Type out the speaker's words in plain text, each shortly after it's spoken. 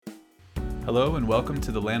Hello and welcome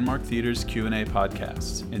to the Landmark Theater's Q&A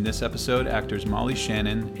podcast. In this episode, actors Molly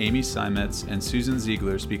Shannon, Amy Seimetz, and Susan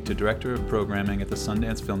Ziegler speak to Director of Programming at the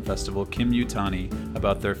Sundance Film Festival, Kim Yutani,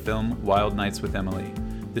 about their film Wild Nights with Emily.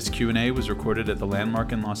 This Q&A was recorded at the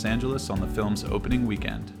Landmark in Los Angeles on the film's opening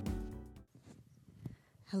weekend.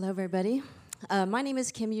 Hello, everybody. My name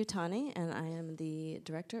is Kim Yutani, and I am the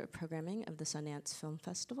Director of Programming of the Sundance Film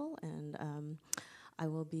Festival, and I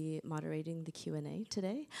will be moderating the Q&A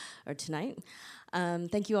tonight.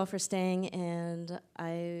 Thank you all for staying, and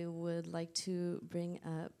I would like to bring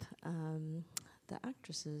up the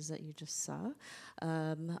actresses that you just saw.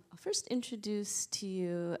 I'll first introduce to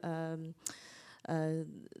you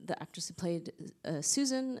the actress who played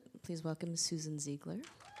Susan. Please welcome Susan Ziegler.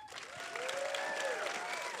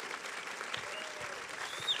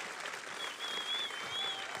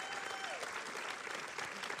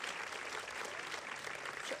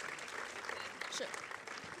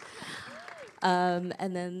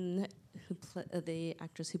 And then the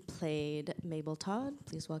actress who played Mabel Todd.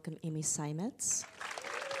 Please welcome Amy Seimetz.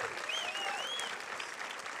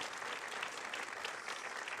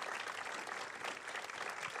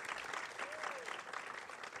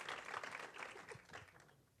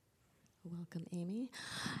 Welcome, Amy.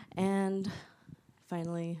 And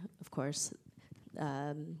finally, of course,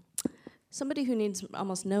 somebody who needs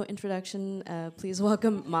almost no introduction. Please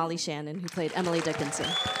welcome Molly Shannon, who played Emily Dickinson.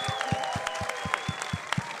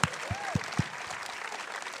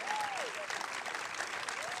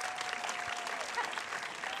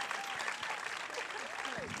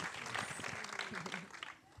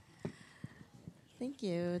 Thank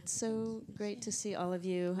you. It's so great to see all of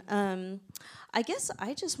you. I guess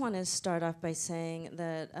I just want to start off by saying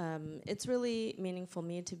that it's really meaningful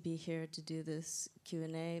me to be here to do this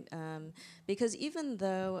Q&A because even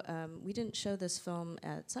though we didn't show this film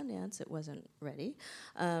at Sundance, it wasn't ready.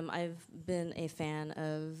 I've been a fan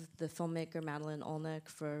of the filmmaker Madeline Olnick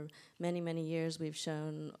for many, many years. We've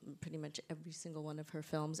shown pretty much every single one of her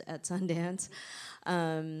films at Sundance.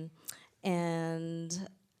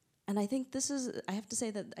 And I think I have to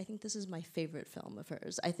say that I think this is my favorite film of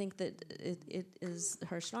hers. I think that it is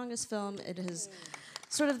her strongest film. It is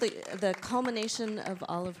sort of the culmination of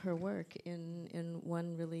all of her work in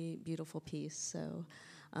one really beautiful piece. So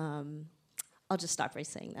I'll just stop by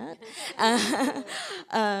saying that.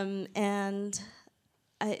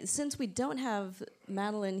 Since we don't have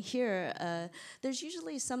Madeline here, there's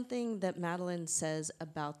usually something that Madeline says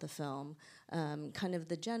about the film, kind of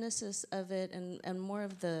the genesis of it, and more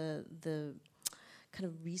of the kind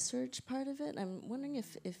of research part of it. I'm wondering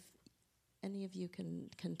if any of you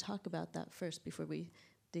can talk about that first before we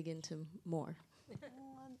dig into more.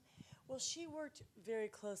 Well, she worked very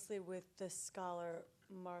closely with the scholar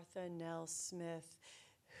Martha Nell Smith,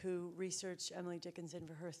 who researched Emily Dickinson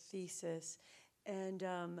for her thesis. And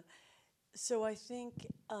so I think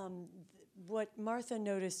what Martha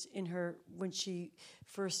noticed when she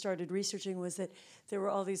first started researching was that there were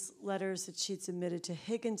all these letters that she'd submitted to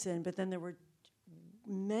Higginson, but then there were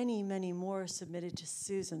many, many more submitted to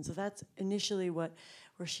Susan. So that's initially where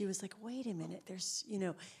she was like, wait a minute, there's,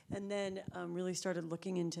 and then really started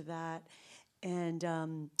looking into that.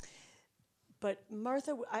 And, but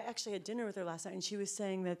Martha, I actually had dinner with her last night, and she was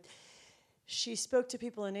saying that she spoke to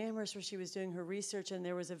people in Amherst where she was doing her research, and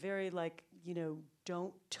there was a very,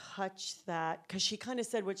 don't touch that, because she kind of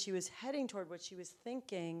said what she was heading toward, what she was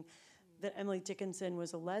thinking, that Emily Dickinson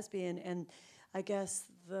was a lesbian, and I guess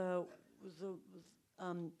the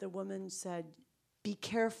woman said, be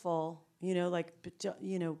careful,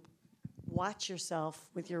 watch yourself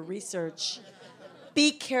with your research,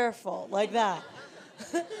 be careful, like that,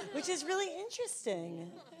 which is really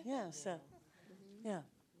interesting. Yeah, so, yeah.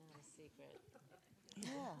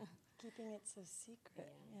 Yeah, keeping it so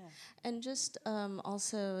secret. Yeah. And just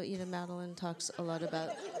also, Madeline talks a lot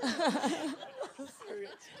about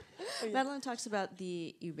Madeline talks about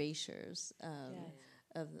the erasures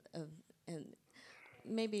of and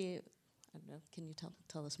maybe I don't know. Can you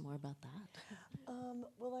tell us more about that?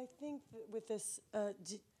 Well, I think that with this,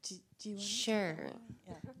 do you want Sure. to?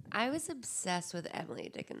 Yeah. I was obsessed with Emily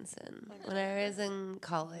Dickinson when I was in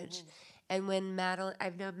college. And when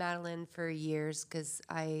I've known Madeline for years because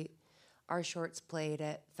our shorts played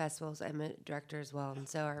at festivals. I'm a director as well, and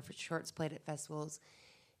so our shorts played at festivals.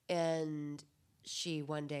 And she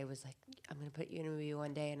one day was like, "I'm going to put you in a movie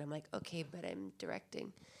one day," and I'm like, "Okay, but I'm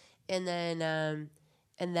directing." And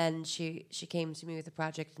then she came to me with a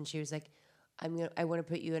project, and she was like, "I want to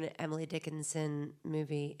put you in an Emily Dickinson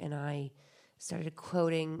movie," and I started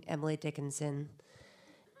quoting Emily Dickinson.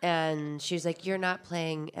 And she was like, "You're not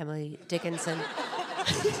playing Emily Dickinson."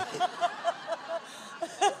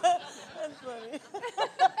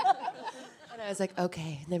 And I was like,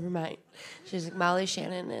 okay, never mind. She's like, Molly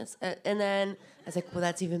Shannon is, and then I was like, well,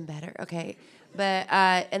 that's even better. Okay, but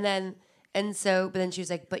then she was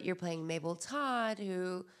like, but you're playing Mabel Todd,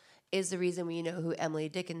 who is the reason we know who Emily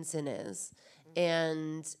Dickinson is,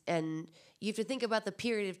 and you have to think about the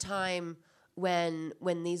period of time when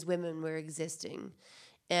these women were existing.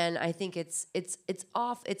 And I think it's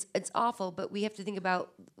awful, but we have to think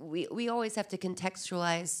about we always have to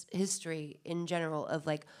contextualize history in general of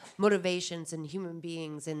like motivations and human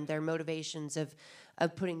beings and their motivations of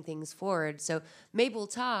putting things forward. So Mabel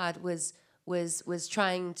Todd was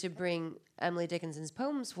trying to bring Emily Dickinson's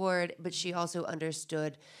poems forward, but she also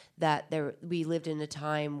understood that we lived in a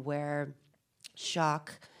time where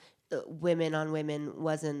shock, women on women,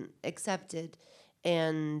 wasn't accepted.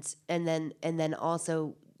 And then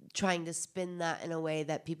also trying to spin that in a way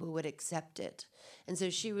that people would accept it. And so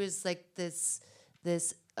she was like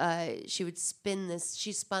she spun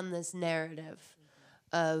this narrative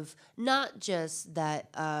of not just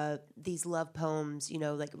that these love poems,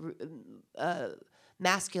 like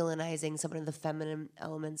masculinizing some of the feminine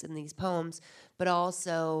elements in these poems, but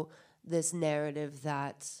also this narrative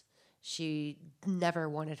that she never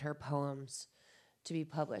wanted her poems to be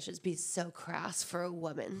published. It'd be so crass for a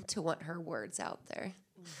woman to want her words out there.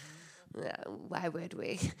 Mm-hmm. Yeah, why would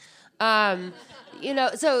we? But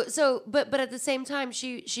at the same time,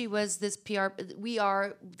 she was this PR.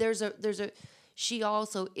 She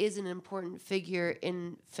also is an important figure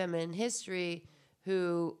in feminine history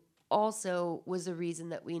who also was the reason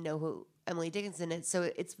that we know who Emily Dickinson is. So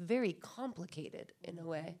it's very complicated in a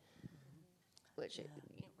way, which It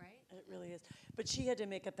really is. But she had to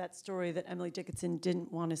make up that story that Emily Dickinson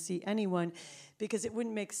didn't want to see anyone, because it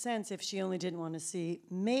wouldn't make sense if she only didn't want to see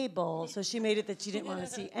Mabel. So she made it that she didn't want to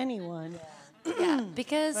see anyone. Yeah,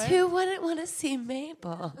 because right? Who wouldn't want to see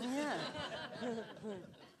Mabel? Yeah.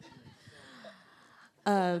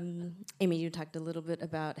 Amy, you talked a little bit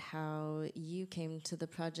about how you came to the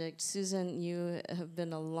project. Susan, you have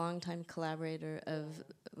been a longtime collaborator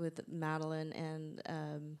with Madeline, and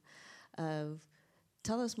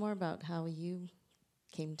tell us more about how you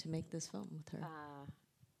came to make this film with her.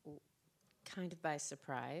 Kind of by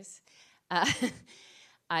surprise.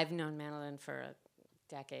 I've known Madeline for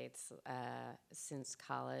decades, since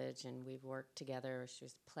college, and we've worked together. She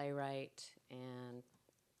was a playwright and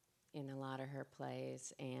in a lot of her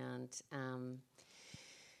plays, and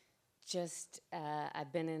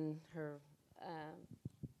I've been in her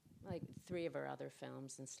like 3 of her other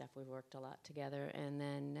films and stuff. We've worked a lot together, and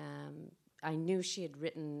then I knew she had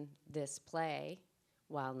written this play,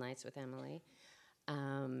 Wild Nights with Emily,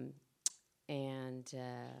 and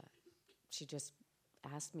she just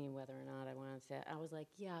asked me whether or not I wanted to. I was like,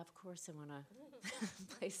 yeah, of course I want to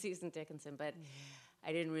play Susan Dickinson, but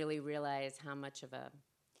I didn't really realize how much of a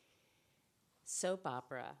soap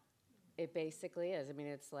opera it basically is. I mean,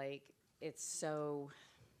 it's like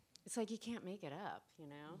you can't make it up,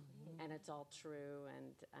 and it's all true,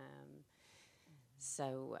 and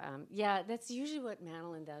that's usually what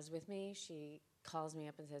Madeline does with me. She calls me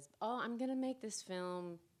up and says, oh, I'm going to make this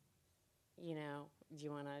film, do you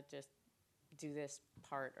want to just do this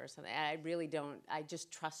part or something? I really don't. I just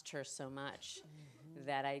trust her so much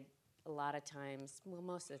that a lot of times, well,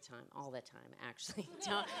 most of the time, all the time, actually,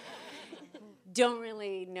 don't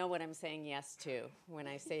really know what I'm saying yes to when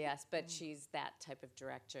I say yes. But she's that type of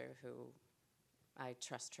director who I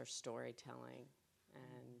trust her storytelling,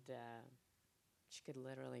 and she could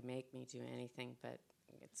literally make me do anything, but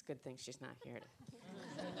it's a good thing she's not here.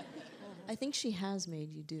 I think she has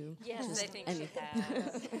made you do. Yes, I think she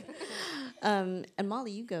has. And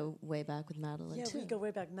Molly, you go way back with Madeline, too. Yeah, we go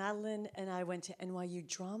way back. Madeline and I went to NYU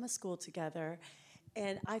Drama School together,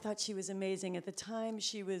 and I thought she was amazing. At the time,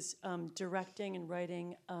 she was directing and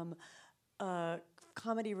writing a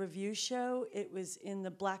comedy review show. It was in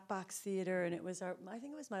the Black Box Theater, and I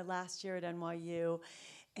think it was my last year at NYU.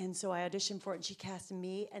 And so I auditioned for it, and she cast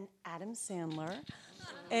me and Adam Sandler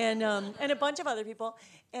and a bunch of other people.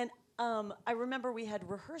 And I remember we had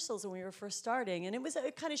rehearsals when we were first starting, and it was a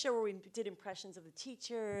kind of show where we did impressions of the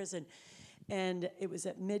teachers, and it was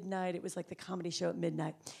at midnight. It was like the comedy show at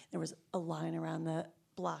midnight. There was a line around the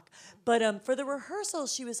block. But for the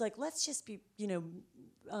rehearsals, she was like, let's just be,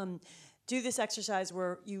 do this exercise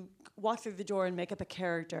where you walk through the door and make up a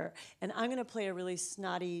character, and I'm going to play a really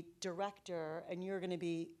snotty director, and you're going to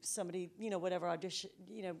be somebody, whatever audition,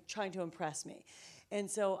 trying to impress me. And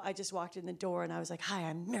so I just walked in the door and I was like, "Hi,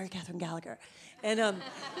 I'm Mary Catherine Gallagher," and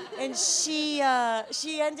she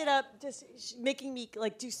ended up just making me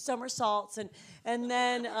like do somersaults and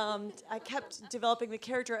then I kept developing the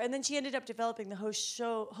character, and then she ended up developing the whole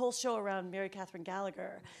show around Mary Catherine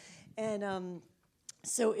Gallagher, and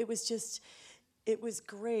so it was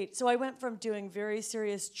great. So I went from doing very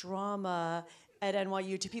serious drama at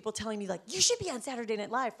NYU to people telling me like, "You should be on Saturday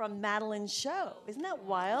Night Live from Madeline's show." Isn't that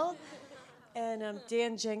wild? And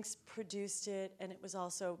Dan Jenks produced it, and it was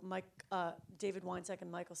also David Weinsack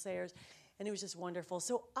and Michael Sayers, and it was just wonderful.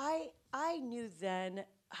 So I knew then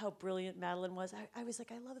how brilliant Madeline was. I was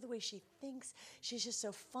like, I love the way she thinks. She's just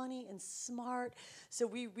so funny and smart. So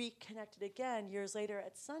we reconnected again years later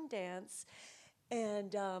at Sundance,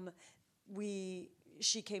 and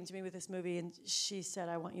she came to me with this movie, and she said,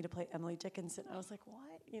 "I want you to play Emily Dickinson." I was like, "What?"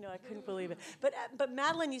 I couldn't believe it. But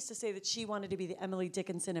Madeline used to say that she wanted to be the Emily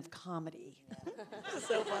Dickinson of comedy.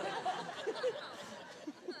 So funny.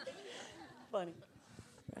 Funny.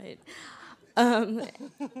 Right.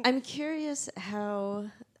 I'm curious how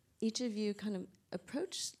each of you kind of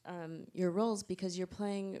approach your roles, because you're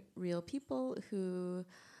playing real people who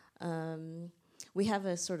we have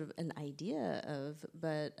a sort of an idea of,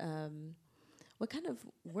 but what kind of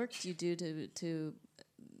work do you do to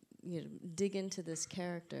dig into this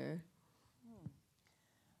character?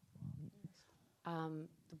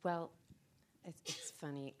 Well, it's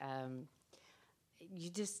funny. You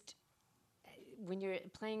just, when you're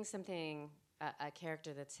playing something, a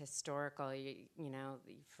character that's historical, you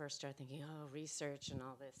first start thinking, oh, research and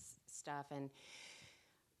all this stuff. And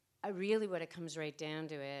what it comes right down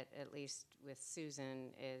to it, at least with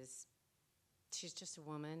Susan, is she's just a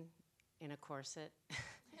woman in a corset.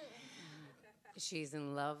 She's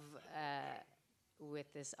in love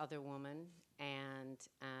with this other woman, and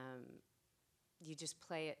you just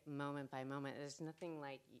play it moment by moment. There's nothing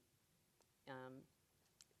like,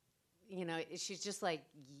 she's just like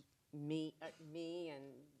me and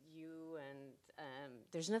you, and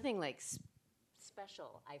there's nothing like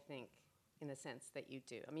special, I think, in the sense that you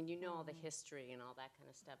do. I mean, you know all the history and all that kind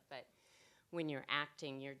of stuff, but when you're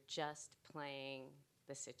acting, you're just playing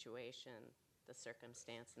the situation, the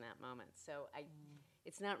circumstance in that moment. So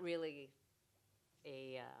it's not really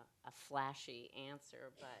a flashy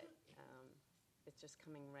answer, but it's just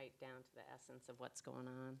coming right down to the essence of what's going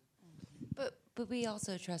on. But we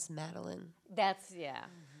also trust Madeline. That's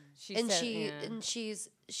She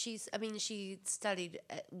studied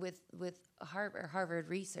with Harvard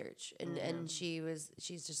research, and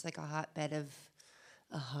she's just like a hotbed of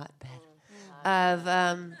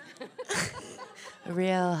a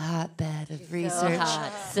real hotbed of research.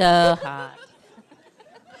 So hot.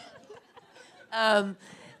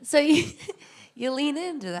 So you lean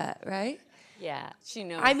into that, right? Yeah, she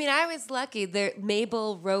knows. I mean, I was lucky.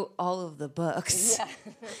 Mabel wrote all of the books. Yeah.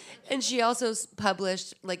 And she also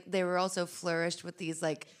published, like, they were also flourished with these,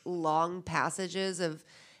 like, long passages of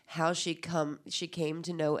how she came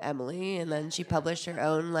to know Emily, and then she published her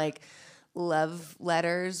own, like, love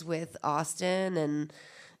letters with Austen,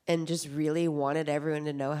 and just really wanted everyone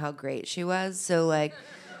to know how great she was. So, like,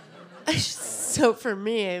 so for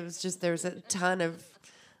me, it was just, there was a ton of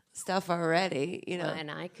stuff already, Well,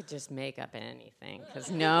 and I could just make up anything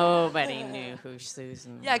because nobody knew who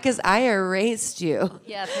Susan was. Yeah, because I erased you.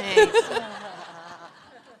 Yeah, thanks.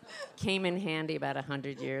 Came in handy about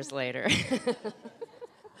 100 years later.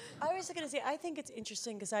 I was going to say, I think it's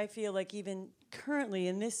interesting because I feel like even currently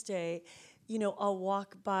in this day, I'll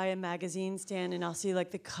walk by a magazine stand and I'll see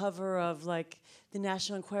like the cover of like the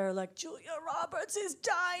National Enquirer, like Julia Roberts is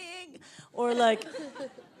dying, or like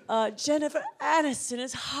Jennifer Aniston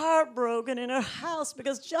is heartbroken in her house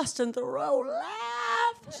because Justin Theroux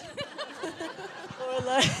laughed, or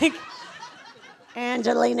like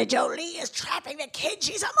Angelina Jolie is trapping the kid,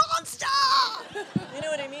 she's a monster. You know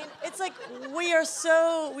what I mean? It's like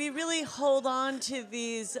we really hold on to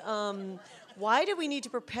these. Why do we need to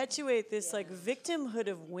perpetuate this like victimhood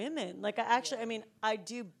of women? Like I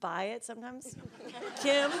do buy it sometimes,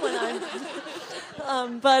 Kim, when I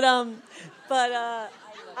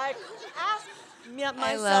ask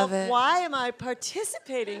myself, why am I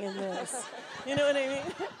participating in this? You know what I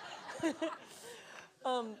mean?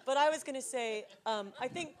 But I was going to say, I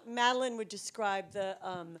think Madeline would describe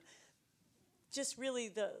just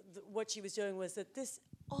really what she was doing was that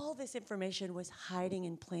all this information was hiding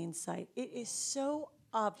in plain sight. It is so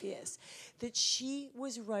obvious that she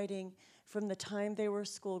was writing, from the time they were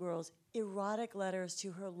schoolgirls, erotic letters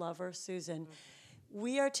to her lover, Susan.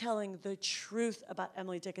 We are telling the truth about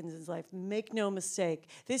Emily Dickinson's life. Make no mistake.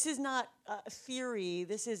 This is not a theory.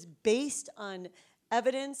 This is based on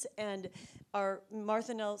evidence, and our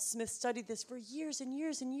Martha Nell Smith studied this for years and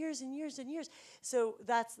years and years and years and years. So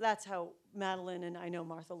that's how Madeline and I know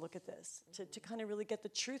Martha look at this, to kind of really get the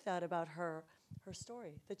truth out about her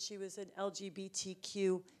story, that she was an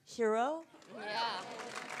LGBTQ hero. Yeah.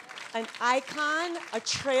 An icon, a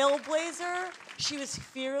trailblazer. She was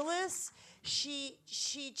fearless. She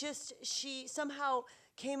somehow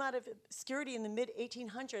came out of obscurity in the mid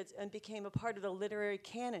 1800s and became a part of the literary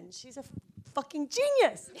canon. She's a fucking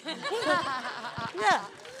genius. Yeah.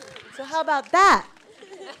 So how about that?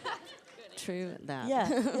 True that.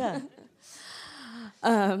 Yeah.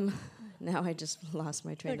 Now I just lost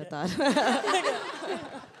my train of thought.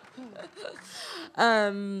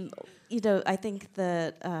 I think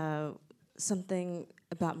that something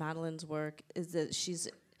about Madeline's work is that she's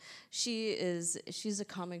a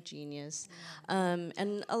comic genius,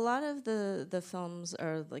 and a lot of the films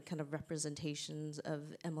are like kind of representations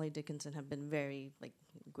of Emily Dickinson have been very like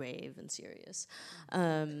grave and serious.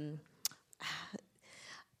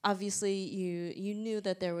 Obviously, you knew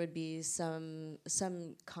that there would be some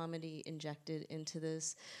comedy injected into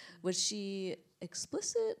this. Was she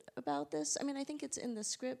explicit about this? I mean, I think it's in the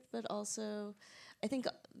script, but also, I think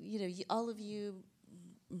all of you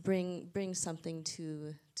bring something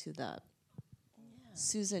to that. Yeah.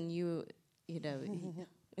 Susan, you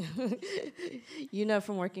know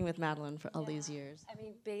from working with Madeline for all these years. I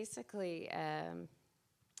mean, basically,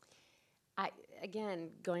 again,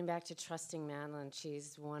 going back to trusting Madeline,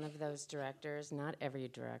 she's one of those directors, not every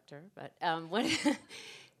director, but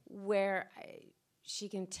where she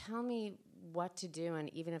can tell me what to do,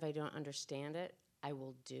 and even if I don't understand it, I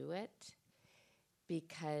will do it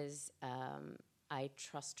because I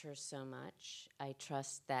trust her so much. I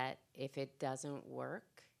trust that if it doesn't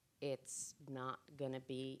work, it's not going to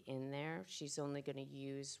be in there. She's only going to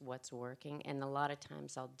use what's working, and a lot of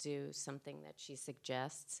times I'll do something that she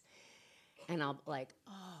suggests, and I'll like,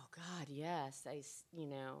 oh, God, yes.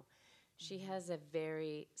 She has a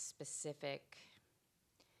very specific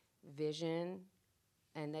vision,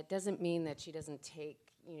 and that doesn't mean that she doesn't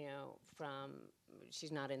take,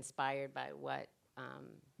 she's not inspired by what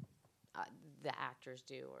the actors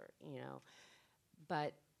do,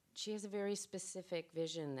 but she has a very specific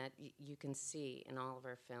vision that you can see in all of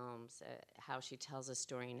her films, how she tells a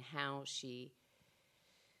story and how she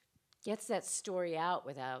gets that story out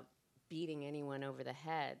without beating anyone over the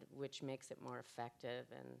head, which makes it more effective.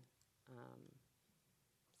 And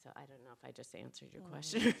so I don't know if I just answered your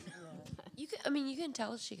question. You can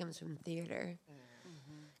tell she comes from theater.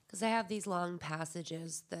 Because I have these long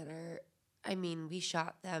passages that are, we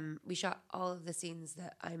shot all of the scenes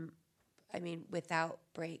that without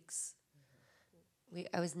breaks.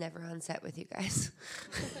 I was never on set with you guys.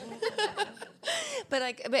 but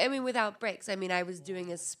without breaks. I was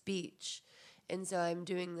doing a speech. And so I'm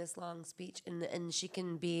doing this long speech, and she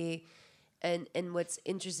can be, and what's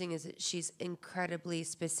interesting is that she's incredibly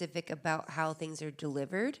specific about how things are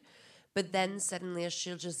delivered, but then suddenly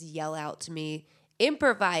she'll just yell out to me,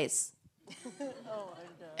 improvise.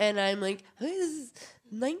 And I'm like, oh, this is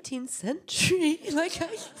 19th century.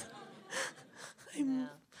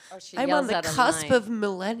 I'm on the cusp of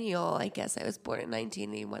millennial. I guess I was born in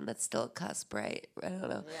 1981. That's still a cusp, right? I don't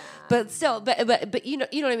know. Yeah. But still, but you know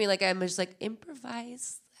what I mean? Like, I'm just like,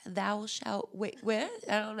 improvise, thou shalt wait. What?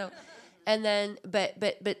 I don't know. And then, but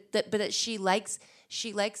that she likes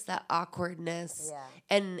that awkwardness. Yeah.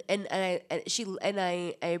 And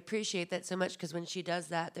I appreciate that so much, because when she does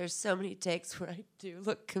that, there's so many takes where I do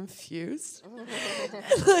look confused.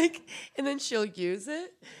 And then she'll use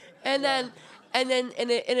it. And then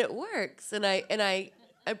it works, and I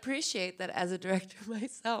appreciate that as a director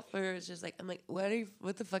myself, where it's just like, I'm like,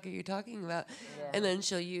 what the fuck are you talking about? Yeah. And then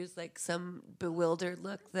she'll use like some bewildered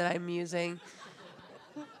look that I'm using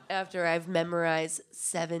after I've memorized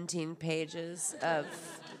 17 pages of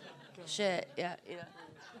shit. Yeah,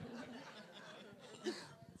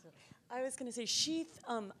 I was gonna say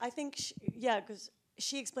I think because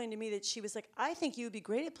she explained to me that she was like, I think you would be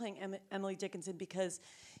great at playing Emily Dickinson because,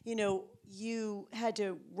 you had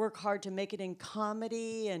to work hard to make it in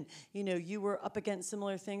comedy, and, you were up against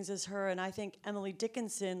similar things as her. And I think Emily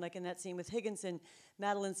Dickinson, like in that scene with Higginson,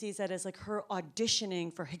 Madeline sees that as like her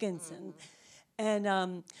auditioning for Higginson. And,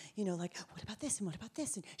 like, what about this and what about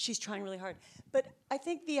this? And she's trying really hard. But I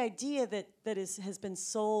think the idea that has been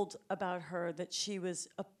sold about her, that she was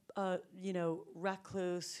a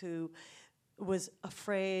recluse who was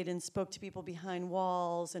afraid and spoke to people behind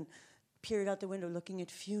walls and peered out the window looking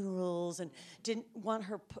at funerals and didn't want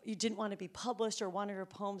to be published or wanted her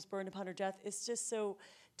poems burned upon her death, is just so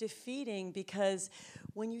defeating, because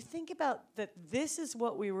when you think about that this is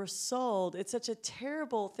what we were sold, it's such a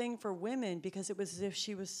terrible thing for women, because it was as if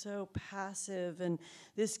she was so passive and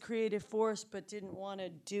this creative force but didn't want to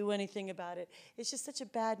do anything about it. It's just such a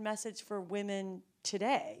bad message for women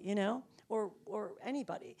today, you know, or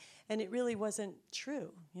anybody. And it really wasn't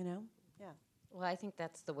true, you know? Yeah. Well, I think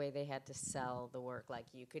that's the way they had to sell the work. Like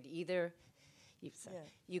you could either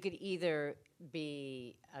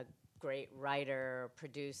be a great writer,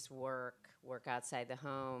 produce work outside the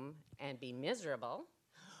home, and be miserable,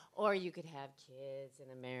 or you could have kids and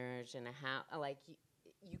a marriage and a house. Like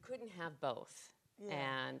you couldn't have both.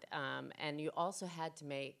 Yeah. And you also had to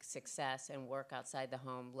make success and work outside the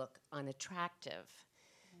home look unattractive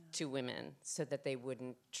to women, so that they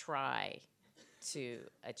wouldn't try to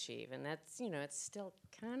achieve. And that's, it's still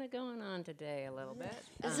kind of going on today a little bit.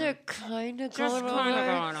 Is there kind of Just kind of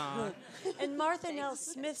going on. And Martha Nell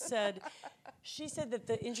Smith said that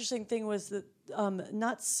the interesting thing was that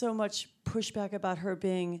not so much pushback about her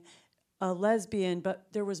being a lesbian, but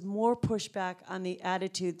there was more pushback on the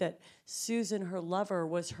attitude that Susan, her lover,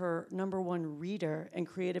 was her number one reader and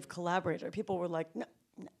creative collaborator. People were like, no,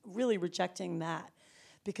 really rejecting that,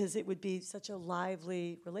 because it would be such a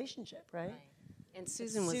lively relationship, right? And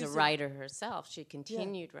Susan was a writer herself. She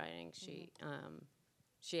continued writing.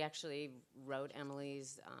 She actually wrote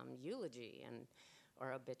Emily's eulogy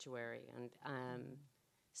or obituary, and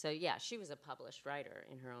so yeah, she was a published writer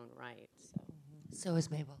in her own right. So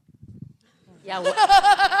is Mabel. Yeah.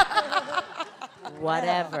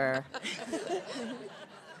 Whatever.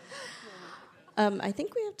 I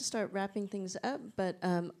think we have to start wrapping things up, but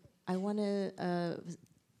I want to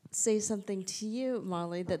say something to you,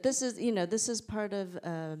 Molly, that this is part of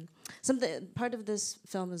something. Part of this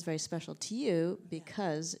film is very special to you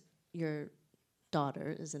because your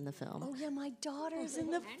daughter is in the film. Oh yeah, my daughter's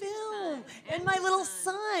in the film, and my little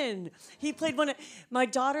son. He played one. My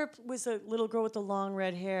daughter was a little girl with the long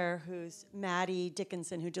red hair, who's Maddie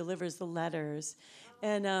Dickinson, who delivers the letters.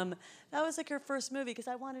 And that was like her first movie, because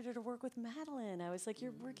I wanted her to work with Madeline. I was like,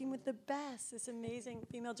 you're working with the best, this amazing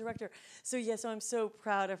female director. So I'm so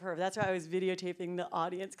proud of her. That's why I was videotaping the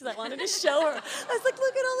audience, because I wanted to show her. I was like,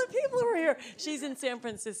 look at all the people who are here. She's in San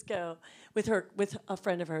Francisco with a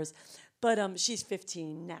friend of hers. But she's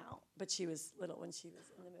 15 now, but she was little when she was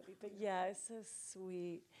in the movie. But yeah, it's so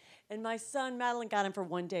sweet. And my son, Madeline, got him for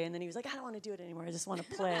one day, and then he was like, I don't want to do it anymore. I just want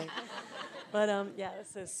to play. But yeah,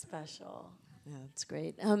 it's so special. Yeah, that's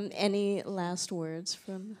great. Any last words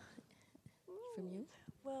from you?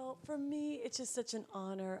 Well, for me, it's just such an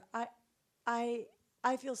honor. I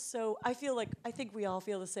think we all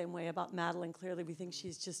feel the same way about Madeline. Clearly, we think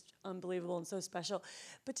she's just unbelievable and so special.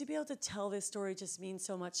 But to be able to tell this story just means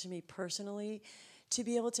so much to me personally. To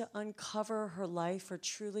be able to uncover her life for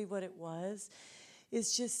truly what it was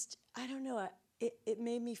is just, I don't know, it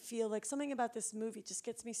made me feel like something about this movie just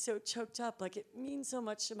gets me so choked up. Like, it means so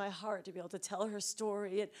much to my heart to be able to tell her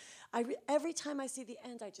story. And every time I see the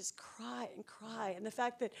end, I just cry and cry. And the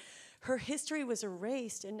fact that her history was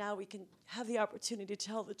erased and now we can have the opportunity to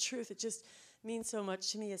tell the truth, it just means so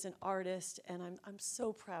much to me as an artist. And I'm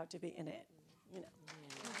so proud to be in it, you know.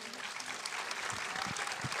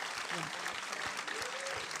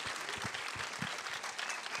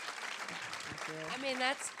 I mean,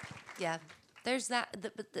 there's that.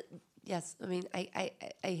 Yes, I mean, I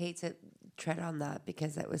hate to tread on that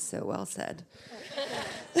because that was so well said.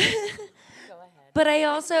 Go ahead. But I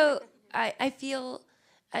also, I feel,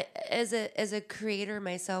 as a creator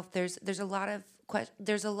myself, there's a lot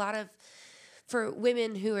of for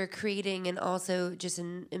women who are creating and also just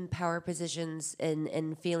in power positions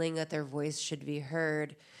and feeling that their voice should be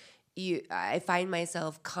heard. I find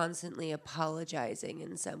myself constantly apologizing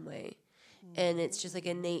in some way. And it's just like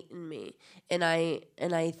innate in me, and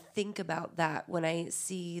I think about that when I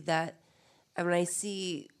see the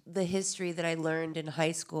history that I learned in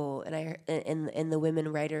high school, and the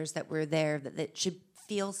women writers that were there that should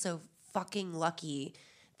feel so fucking lucky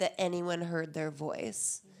that anyone heard their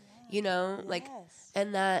voice, you know, like,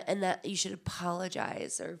 and that you should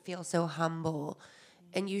apologize or feel so humble,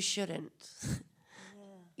 and you shouldn't.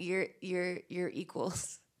 You're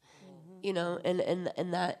equals, you know,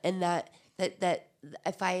 and that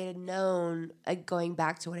if I had known, going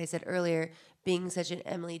back to what I said earlier, being such an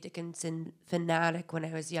Emily Dickinson fanatic when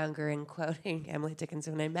I was younger and quoting Emily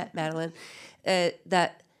Dickinson when I met Madeline,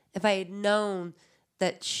 that if I had known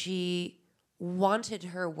that she wanted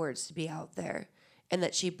her words to be out there and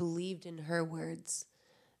that she believed in her words,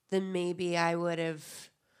 then maybe I would have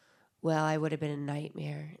been a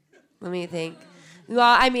nightmare. Let me think.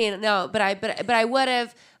 Well, I mean, no, but I would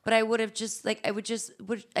have just like I would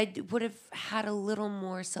have had a little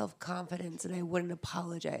more self-confidence, and I wouldn't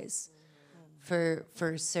apologize for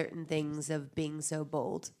certain things of being so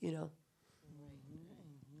bold, you know.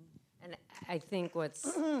 And I think what's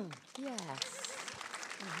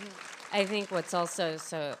I think what's also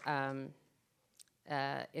so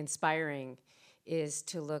inspiring is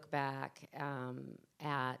to look back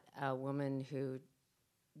at a woman who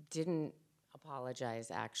didn't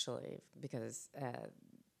apologize, actually, because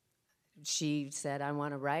she said, I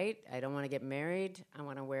want to write, I don't want to get married, I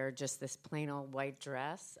want to wear just this plain old white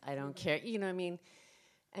dress, I don't care, you know what I mean?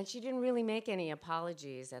 And she didn't really make any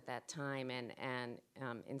apologies at that time, and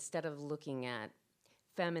instead of looking at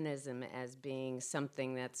feminism as being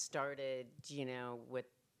something that started, you know, with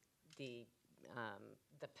the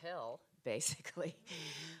pill, basically,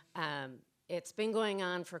 it's been going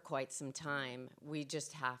on for quite some time. We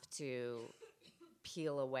just have to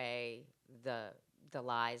peel away the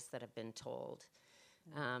lies that have been told.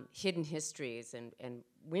 Hidden histories, and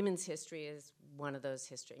women's history is one of those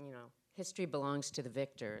history, you know, history belongs to the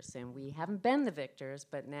victors, and we haven't been the victors,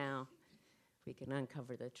 but now we can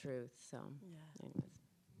uncover the truth, so. Anyways.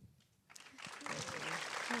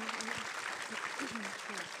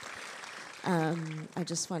 I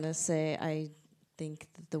just want to say I think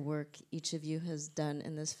that the work each of you has done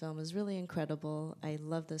in this film is really incredible. I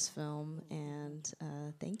love this film, and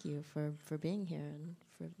thank you for being here and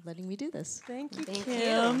for letting me do this. Thank you, Thank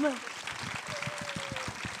Kim. you.